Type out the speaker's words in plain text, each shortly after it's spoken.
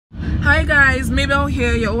Hi guys, Mabel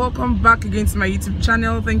here. You're welcome back again to my YouTube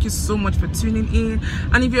channel. Thank you so much for tuning in.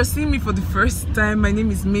 And if you're seeing me for the first time, my name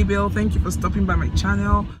is Mabel. Thank you for stopping by my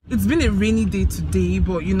channel. It's been a rainy day today,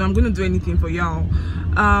 but you know I'm gonna do anything for y'all.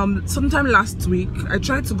 Sometime last week I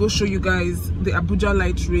tried to go show you guys the Abuja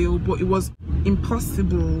light rail, but it was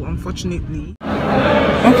impossible, unfortunately.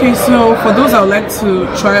 Okay, so for those that would like to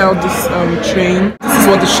try out this train, this is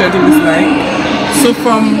what the schedule is like. So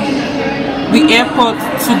from the airport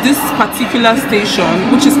to this particular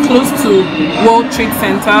station, which is close to World Trade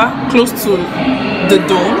Center, close to the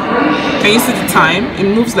dome. Can you see the time?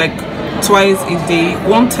 It moves like twice a day,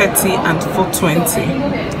 1:30 and 4:20.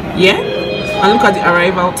 Yeah, and look at the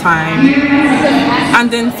arrival time.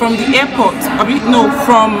 And then from the airport,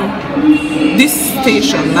 from this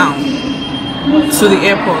station now to the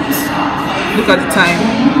airport, look at the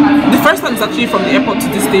time. The first one is actually from the airport to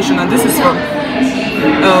this station, and this is from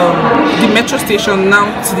the metro station now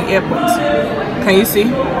to the airport. Can you see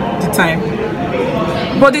the time?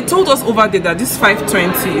 But they told us over there that this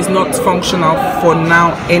 5:20 is not functional for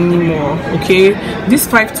now anymore. Okay, this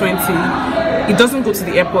 5:20, it doesn't go to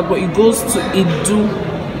the airport, but it goes to Idu.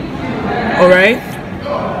 All right,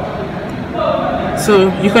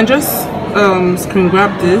 so you can just screen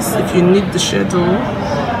grab this if you need the schedule.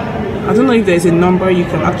 I don't know if there's a number you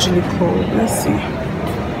can actually call. Let's see.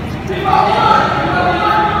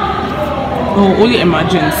 Oh, only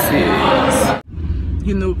emergencies.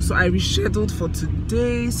 You know, so I rescheduled for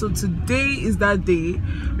today. So today is that day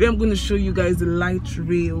where I'm going to show you guys the light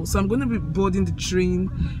rail. So I'm going to be boarding the train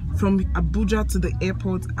from Abuja to the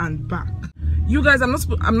airport and back. You guys, I'm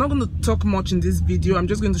not going to talk much in this video. I'm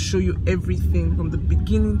just going to show you everything from the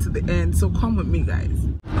beginning to the end. So come with me, guys.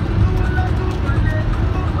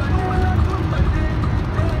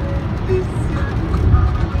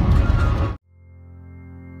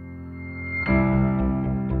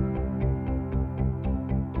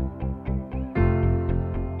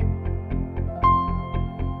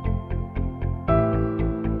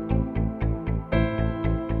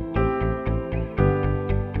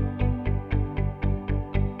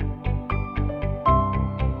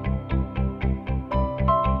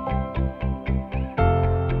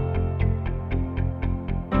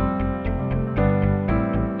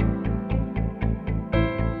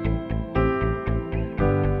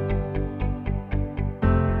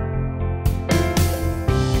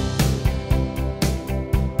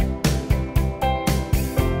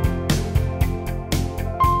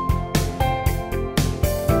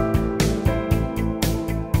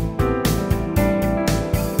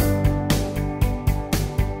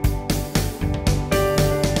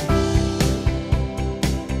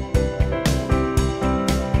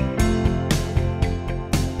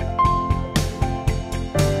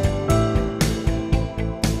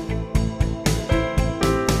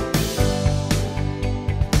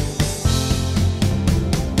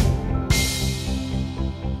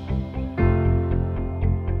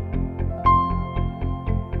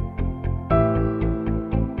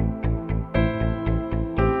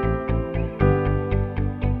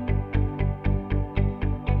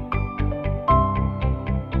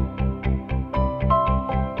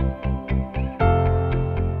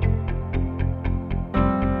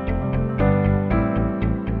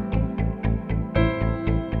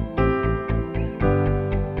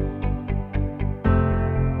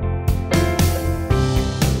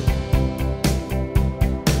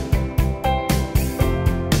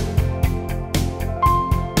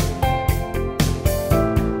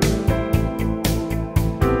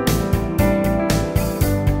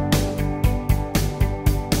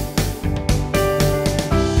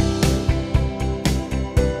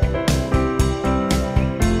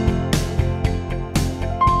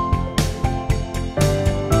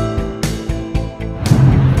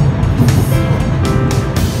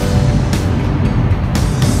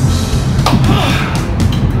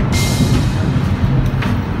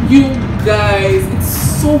 You guys, it's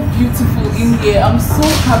so beautiful in here. I'm so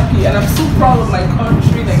happy and I'm so proud of my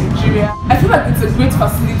country, Nigeria. I feel like it's a great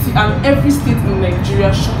facility and every state in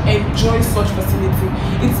Nigeria should enjoy such facility.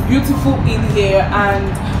 It's beautiful in here, and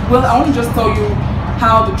well, I want to just tell you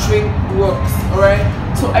how the train works. Alright,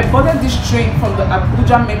 so I boarded this train from the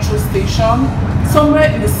Abuja metro station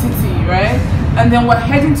somewhere in the city, right? And then we're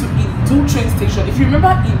heading to Idu train station. If you remember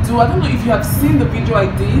Idu, I don't know if you have seen the video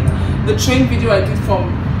I did, the train video I did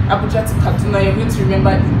from Abuja to Kaduna, you're going to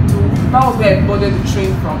remember Idu. That was where I boarded the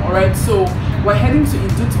train from. Alright, so we're heading to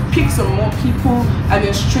Idu to pick some more people and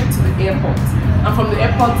then straight to the airport. And from the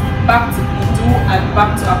airport back to Idu and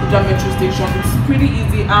back to Abuja metro station. It's pretty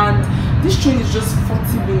easy, and this train is just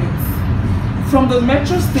 40 minutes. From the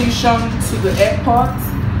metro station to the airport,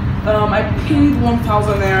 I paid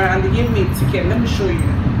 1,000 naira and they gave me a ticket. Let me show you.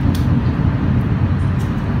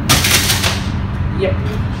 Yep.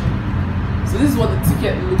 So this is what the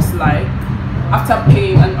ticket looks like after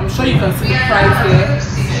paying, and I'm sure you can see the price here.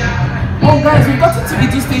 Oh guys, we've gotten to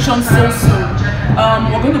Edo station so soon.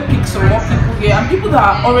 We're going to pick some more people here, and people that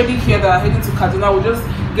are already here that are heading to Kaduna will just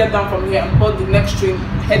get down from here and board the next train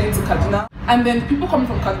heading to Kaduna. And then people coming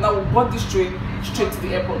from Kaduna will board this train straight to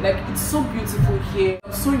the airport. Like, it's so beautiful here.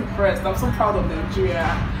 I'm so impressed. I'm so proud of Nigeria.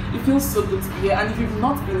 It feels so good to be here. And if you've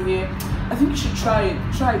not been here, I think you should try it.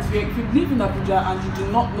 Try it. If you live in Abuja and you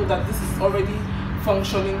do not know that this is already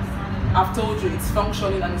functioning, I've told you it's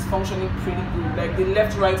functioning, and it's functioning pretty good. Like, they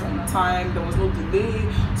left right on time, there was no delay.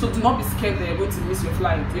 So do not be scared that you're going to miss your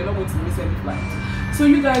flight. You're not going to miss any flight. So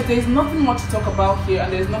you guys, there's nothing much to talk about here,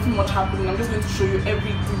 and there's nothing much happening. I'm just going to show you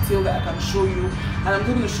every detail that I can show you, and I'm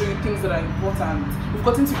going to show you things that are important. We've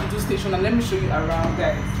gotten to Edo station, and let me show you around,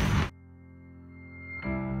 guys.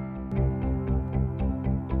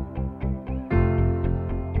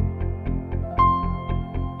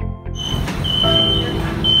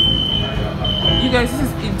 You guys, this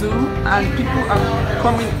is Edo, and people are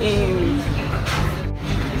coming in.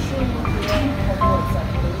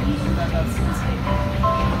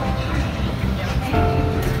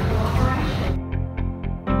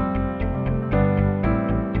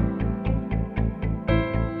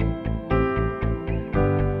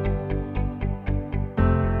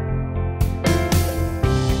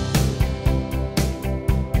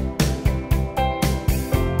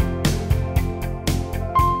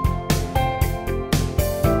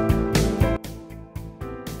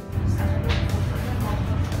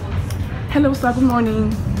 Hello sir, good morning.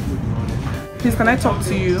 Please, can I talk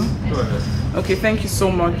to you? Go ahead. Okay, thank you so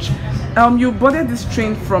much. You boarded this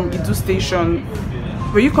train from Edo station.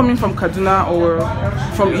 Were you coming from Kaduna or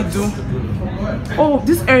from Edo? Oh,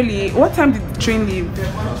 this early. What time did the train leave?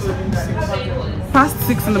 Past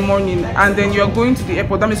 6 in the morning, and then you're going to the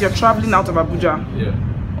airport. That means you're traveling out of Abuja.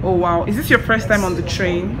 Yeah. Oh wow. Is this your first time on the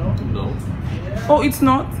train? No. Oh, it's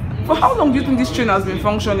not? For how long do you think this train has been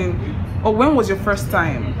functioning? Or when was your first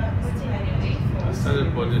time? I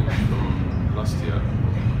started boarding from last year.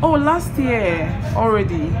 Oh, last year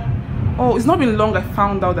already. Oh, it's not been long I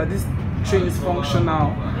found out that this train is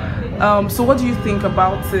functional. So what do you think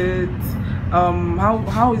about it?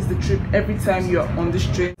 How is the trip every time you're on this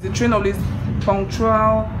train? Is the train always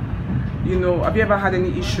punctual? You know, have you ever had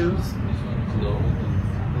any issues? No.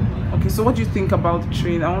 Okay, so what do you think about the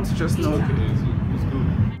train? I want to just know. Okay, it's good.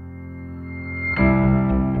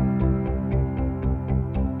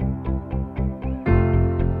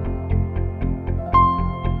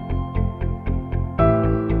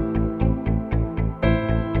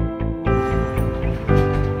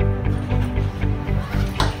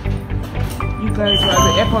 Guys, we're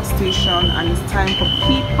at the airport station and it's time for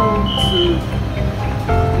people to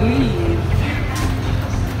leave.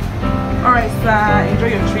 Alright sir, enjoy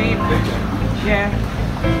your trip. Yeah.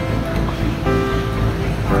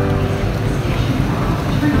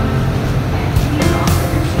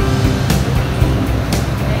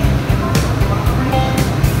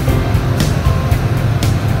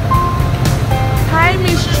 Hi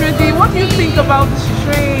Miss Trudy, what do you think about this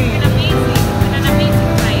train?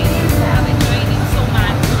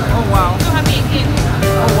 Wow. So happy again.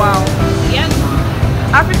 Oh wow. Yes.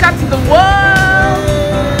 Africa to the world.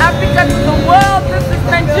 Africa to the world. This is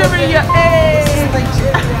Nigeria. Hey. This is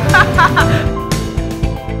Nigeria.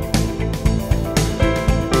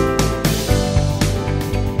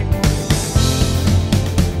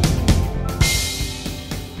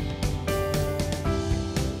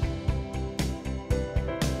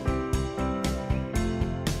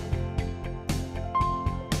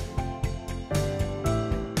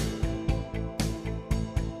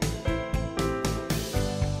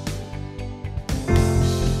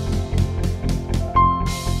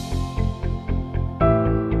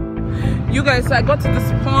 You guys, so I got to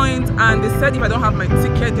this point and they said if I don't have my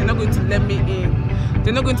ticket, they're not going to let me in.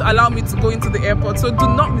 They're not going to allow me to go into the airport. So do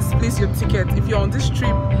not misplace your ticket. If you're on this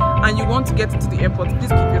trip and you want to get into the airport, please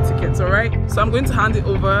keep your tickets, all right? So I'm going to hand it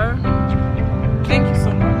over. Thank you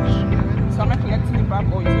so much. So am I collecting it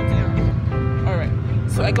back or is it yours? All right.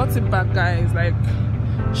 So I got it back, guys. Like,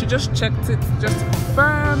 she just checked it just to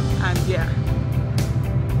confirm, and yeah.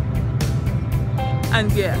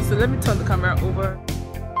 And yeah, so let me turn the camera over.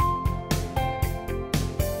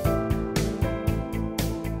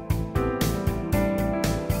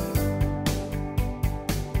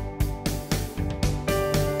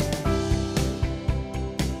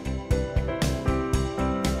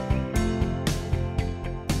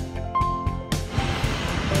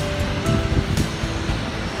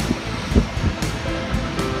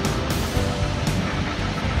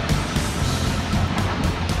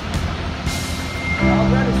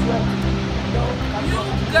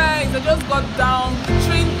 got down, the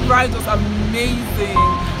train ride was amazing,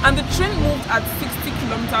 and the train moved at 60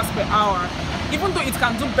 kilometers per hour. Even though it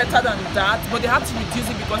can do better than that, but they had to reduce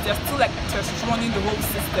it because they're still like test running the whole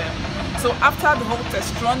system. So after the whole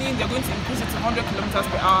test running, they're going to increase it to 100 kilometers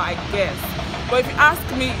per hour, I guess. But if you ask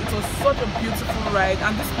me, it was such a beautiful ride,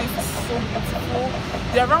 and this place is so beautiful.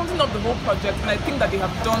 They're rounding up the whole project, and I think that they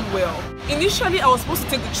have done well. Initially, I was supposed to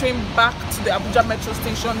take the train back to the Abuja metro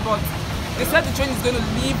station, but they said the train is going to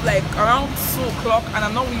leave like around 2 o'clock, and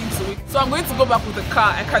I'm not willing to wait. So I'm going to go back with the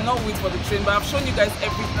car. I cannot wait for the train, but I've shown you guys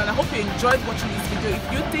everything, and I hope you enjoyed watching this video. If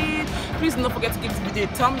you did, please do not forget to give this video a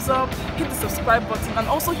thumbs up, hit the subscribe button, and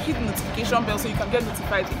also hit the notification bell so you can get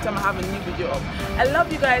notified each time I have a new video up. I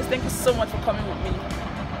love you guys. Thank you so much for coming with me.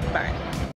 Bye.